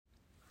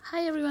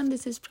Hi everyone,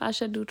 this is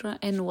Prasha Dutra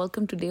and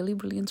welcome to Daily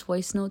Brilliance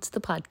Voice Notes,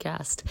 the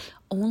podcast.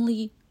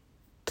 Only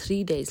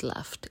 3 days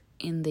left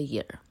in the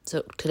year.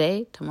 So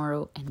today,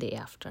 tomorrow, and day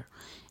after.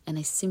 And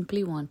I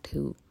simply want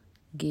to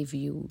give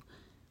you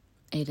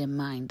a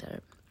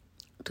reminder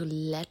to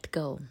let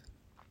go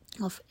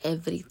of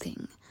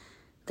everything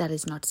that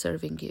is not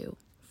serving you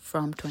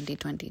from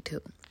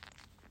 2022.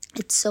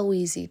 It's so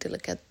easy to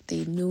look at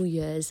the New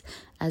Year's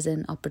as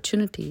an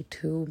opportunity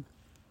to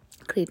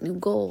create new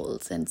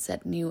goals and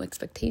set new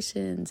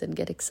expectations and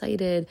get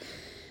excited.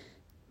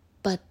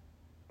 But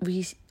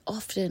we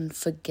often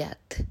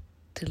forget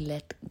to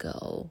let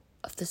go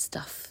of the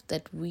stuff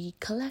that we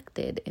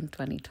collected in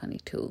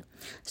 2022.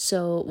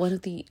 So one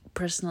of the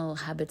personal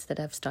habits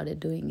that I've started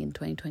doing in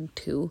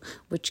 2022,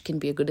 which can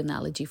be a good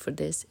analogy for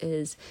this,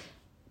 is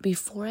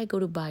before I go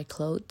to buy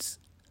clothes,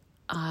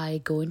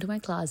 I go into my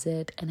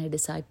closet and I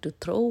decide to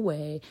throw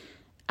away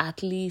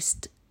at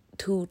least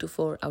 2 to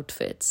 4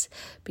 outfits,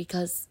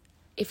 because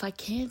if I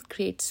can't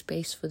create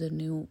space for the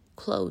new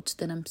clothes,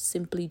 then I'm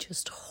simply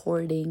just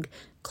hoarding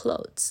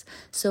clothes.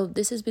 So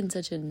this has been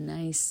such a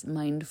nice,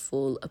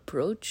 mindful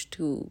approach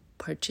to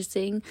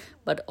purchasing,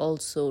 but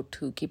also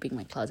to keeping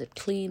my closet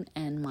clean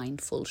and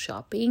mindful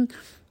shopping,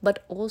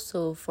 but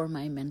also for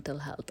my mental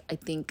health. I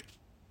think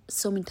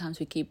so many times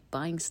we keep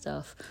buying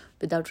stuff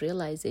without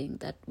realizing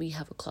that we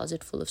have a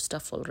closet full of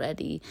stuff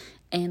already,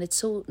 and it's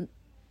so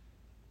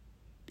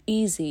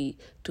easy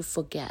to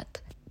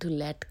forget to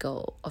let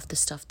go of the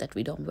stuff that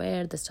we don't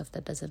wear, the stuff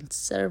that doesn't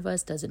serve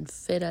us, doesn't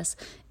fit us.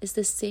 It's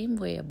the same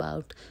way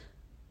about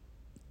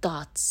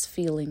thoughts,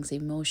 feelings,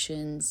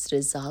 emotions,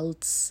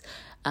 results,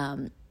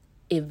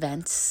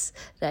 events,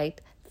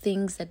 right?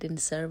 Things that didn't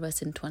serve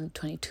us in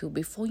 2022.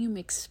 Before you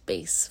make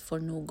space for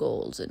new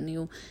goals and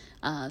new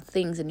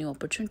things and new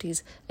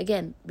opportunities,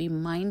 again, be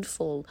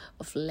mindful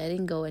of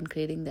letting go and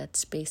creating that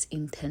space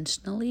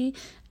intentionally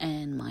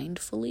and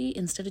mindfully,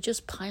 instead of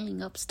just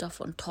piling up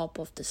stuff on top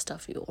of the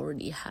stuff you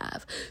already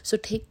have. So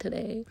take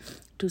today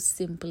to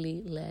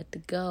simply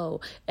let go.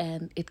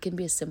 And it can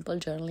be a simple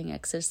journaling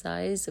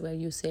exercise where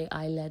you say,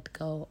 I let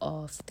go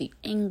of the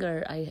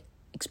anger I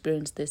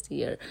experienced this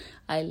year.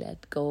 I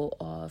let go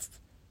of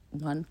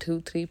 1,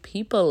 2, 3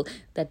 people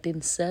that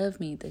didn't serve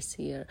me this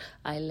year.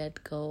 I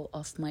let go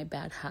of my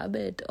bad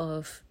habit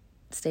of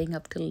staying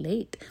up till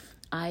late.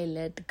 I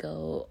let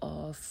go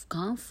of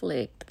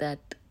conflict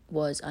that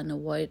was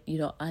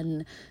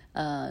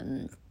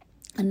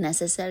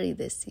unnecessary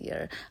this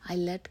year. I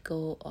let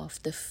go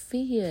of the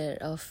fear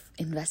of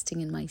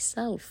investing in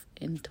myself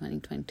in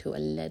 2022. I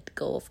let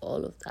go of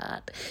all of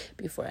that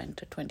before I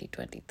enter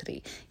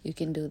 2023. You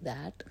can do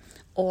that,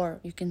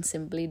 or you can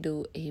simply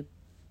do a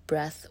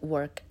breath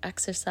work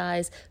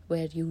exercise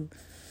where you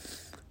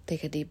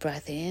take a deep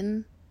breath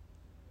in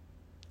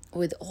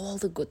with all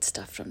the good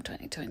stuff from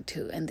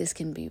 2022. And this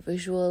can be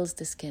visuals,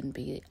 this can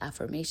be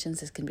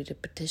affirmations, this can be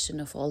repetition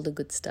of all the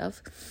good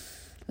stuff.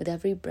 With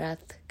every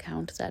breath,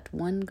 count that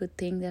one good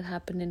thing that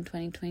happened in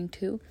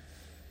 2022.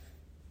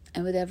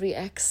 And with every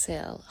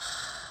exhale,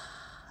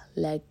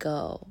 let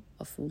go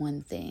of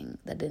one thing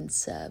that didn't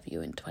serve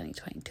you in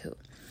 2022.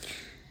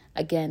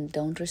 Again,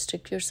 don't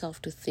restrict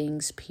yourself to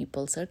things,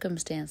 people,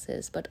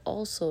 circumstances, but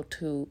also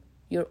to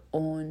your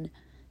own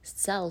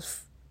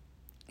self,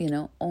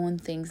 own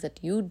things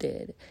that you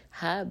did,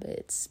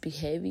 habits,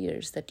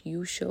 behaviors that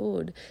you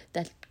showed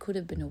that could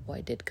have been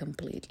avoided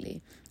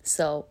completely.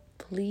 So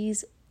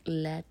please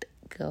let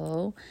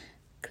go,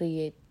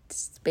 create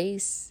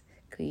space,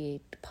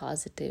 create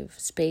positive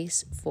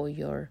space for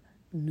your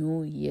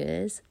New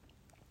Year's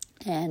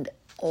and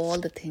all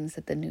the things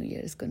that the new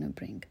year is going to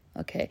bring.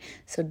 Okay,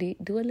 so do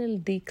a little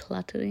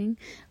decluttering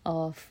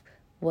of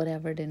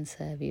whatever didn't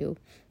serve you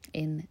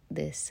in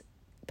this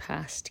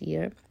past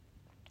year.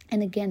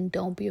 And again,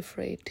 don't be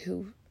afraid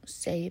to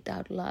say it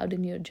out loud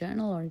in your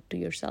journal or to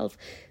yourself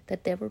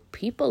that there were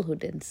people who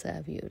didn't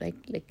serve you,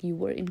 like you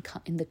were in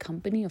the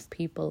company of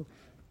people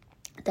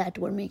that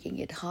were making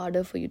it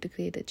harder for you to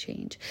create a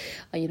change.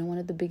 One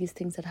of the biggest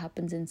things that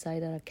happens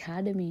inside our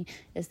academy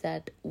is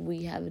that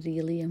we have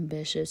really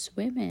ambitious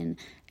women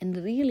and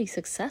really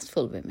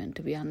successful women,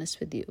 to be honest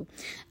with you,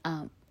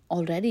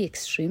 already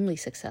extremely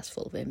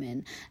successful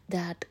women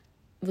that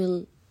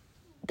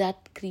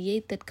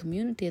create that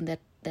community and that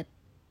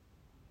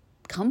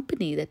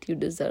company that you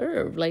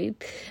deserve,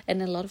 right?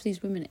 And a lot of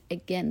these women,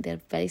 again,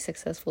 they're very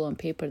successful on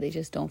paper, they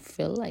just don't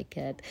feel like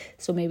it.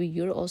 So maybe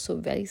you're also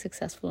very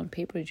successful on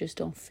paper, you just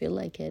don't feel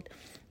like it.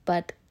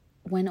 But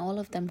when all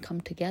of them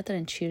come together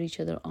and cheer each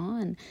other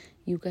on,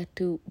 you get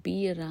to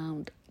be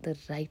around the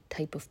right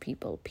type of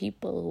people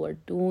who are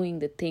doing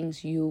the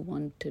things you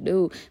want to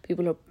do,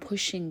 people who are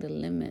pushing the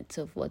limits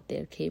of what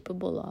they're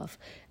capable of,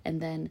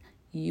 and then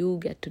you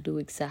get to do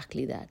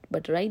exactly that.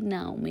 But right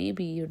now,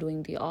 maybe you're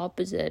doing the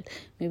opposite.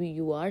 Maybe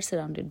you are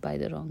surrounded by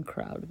the wrong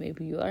crowd.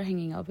 Maybe you are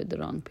hanging out with the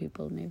wrong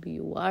people. Maybe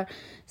you are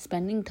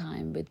spending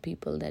time with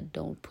people that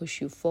don't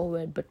push you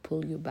forward but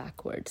pull you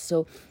backwards.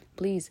 So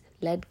please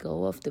let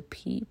go of the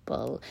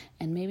people,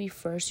 and maybe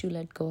first you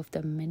let go of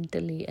them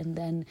mentally, and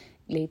then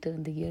later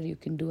in the year you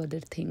can do other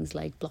things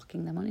like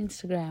blocking them on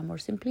Instagram or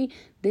simply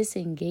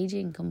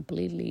disengaging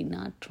completely,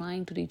 not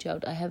trying to reach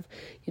out. I have,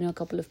 a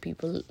couple of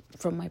people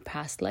from my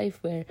past life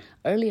where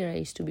earlier I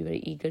used to be very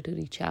eager to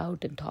reach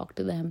out and talk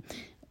to them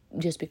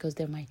just because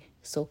they're my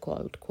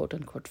so-called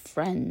quote-unquote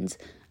friends.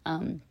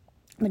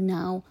 But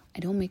now I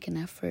don't make an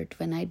effort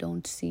when I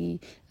don't see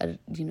a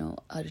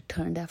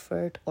returned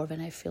effort, or when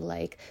I feel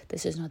like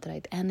this is not the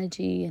right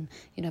energy, and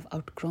I've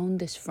outgrown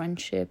this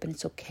friendship, and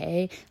it's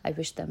okay. I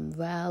wish them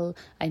well.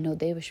 I know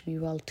they wish me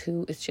well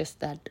too. It's just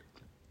that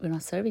we're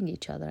not serving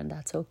each other, and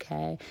that's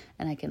okay,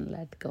 and I can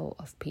let go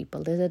of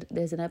people.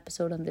 There's an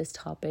episode on this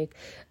topic.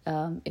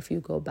 If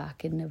you go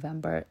back in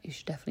November, you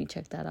should definitely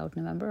check that out.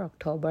 November,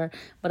 October,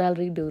 but I'll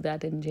redo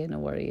that in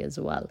January as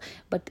well.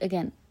 But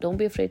again, don't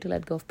be afraid to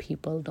let go of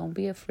people. Don't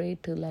be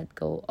afraid to let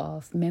go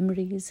of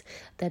memories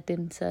that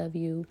didn't serve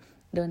you.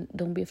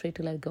 Don't be afraid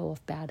to let go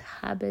of bad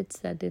habits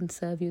that didn't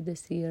serve you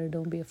this year.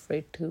 Don't be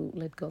afraid to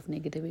let go of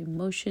negative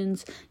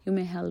emotions you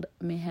may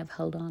have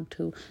held on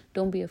to.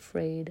 Don't be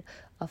afraid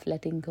of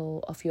letting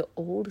go of your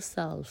old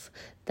self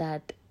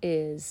that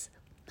is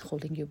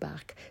holding you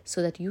back,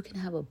 so that you can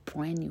have a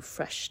brand new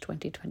fresh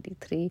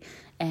 2023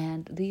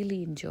 and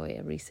really enjoy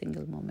every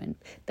single moment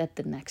that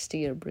the next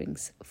year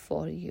brings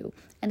for you.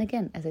 And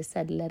again, as I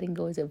said, letting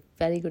go is a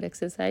very good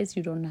exercise.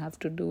 You don't have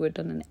to do it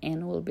on an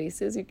annual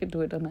basis. You can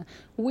do it on a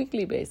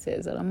weekly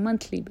basis or a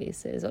monthly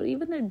basis or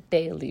even a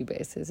daily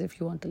basis if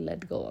you want to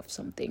let go of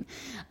something.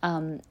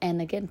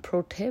 And again,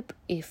 pro tip,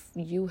 if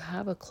you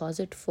have a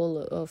closet full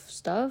of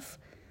stuff,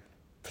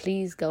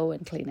 please go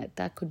and clean it.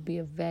 That could be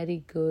a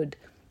very good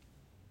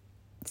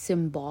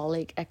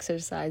symbolic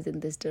exercise in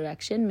this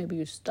direction. Maybe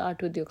you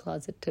start with your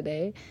closet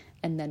today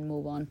and then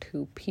move on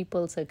to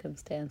people,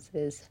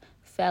 circumstances,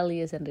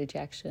 failures, and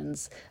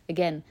rejections.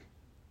 Again,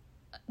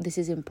 this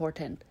is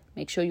important.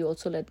 Make sure you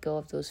also let go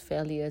of those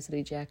failures,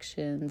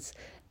 rejections,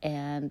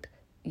 and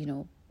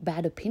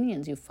bad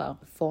opinions you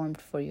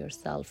formed for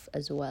yourself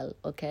as well.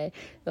 Okay,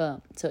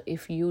 so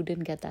if you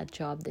didn't get that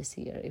job this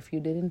year, if you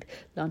didn't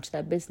launch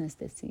that business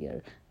this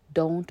year,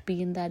 don't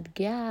be in that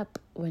gap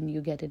when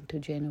you get into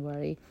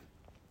January.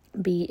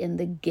 Be in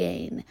the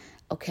gain.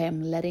 Okay,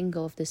 I'm letting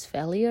go of this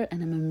failure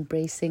and I'm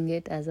embracing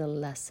it as a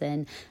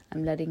lesson.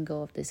 I'm letting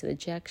go of this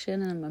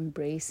rejection and I'm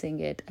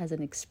embracing it as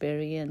an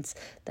experience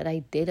that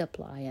I did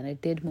apply and I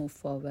did move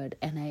forward,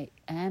 and I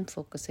am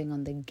focusing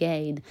on the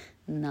gain,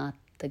 not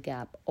the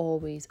gap.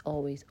 Always,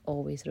 always,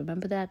 always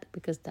remember that,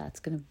 because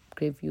that's going to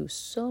give you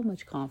so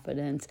much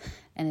confidence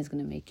and it's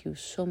going to make you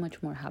so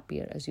much more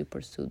happier as you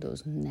pursue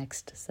those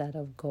next set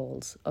of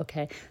goals.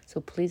 Okay,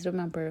 so please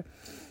remember,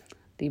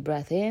 deep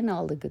breath in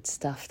all the good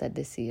stuff that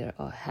this year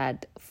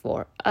had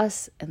for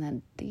us, and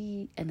then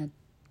a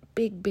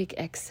big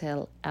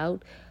exhale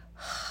out.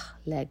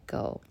 Let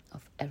go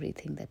of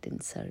everything that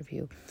didn't serve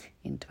you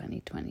in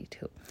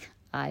 2022.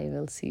 I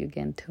will see you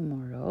again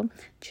tomorrow.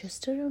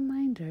 Just a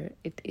reminder,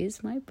 it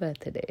is my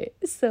birthday,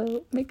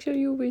 so make sure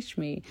you wish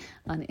me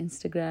on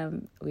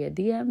Instagram via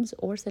DMs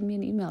or send me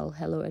an email,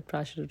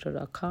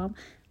 hello@prasharutra.com.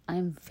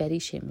 I'm very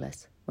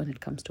shameless when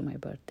it comes to my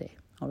birthday.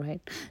 All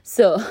right,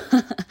 so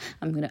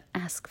I'm going to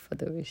ask for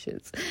the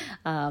wishes.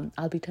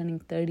 I'll be turning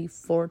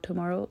 34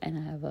 tomorrow, and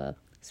I have a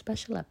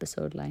special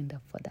episode lined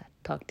up for that.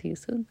 Talk to you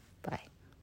soon. Bye.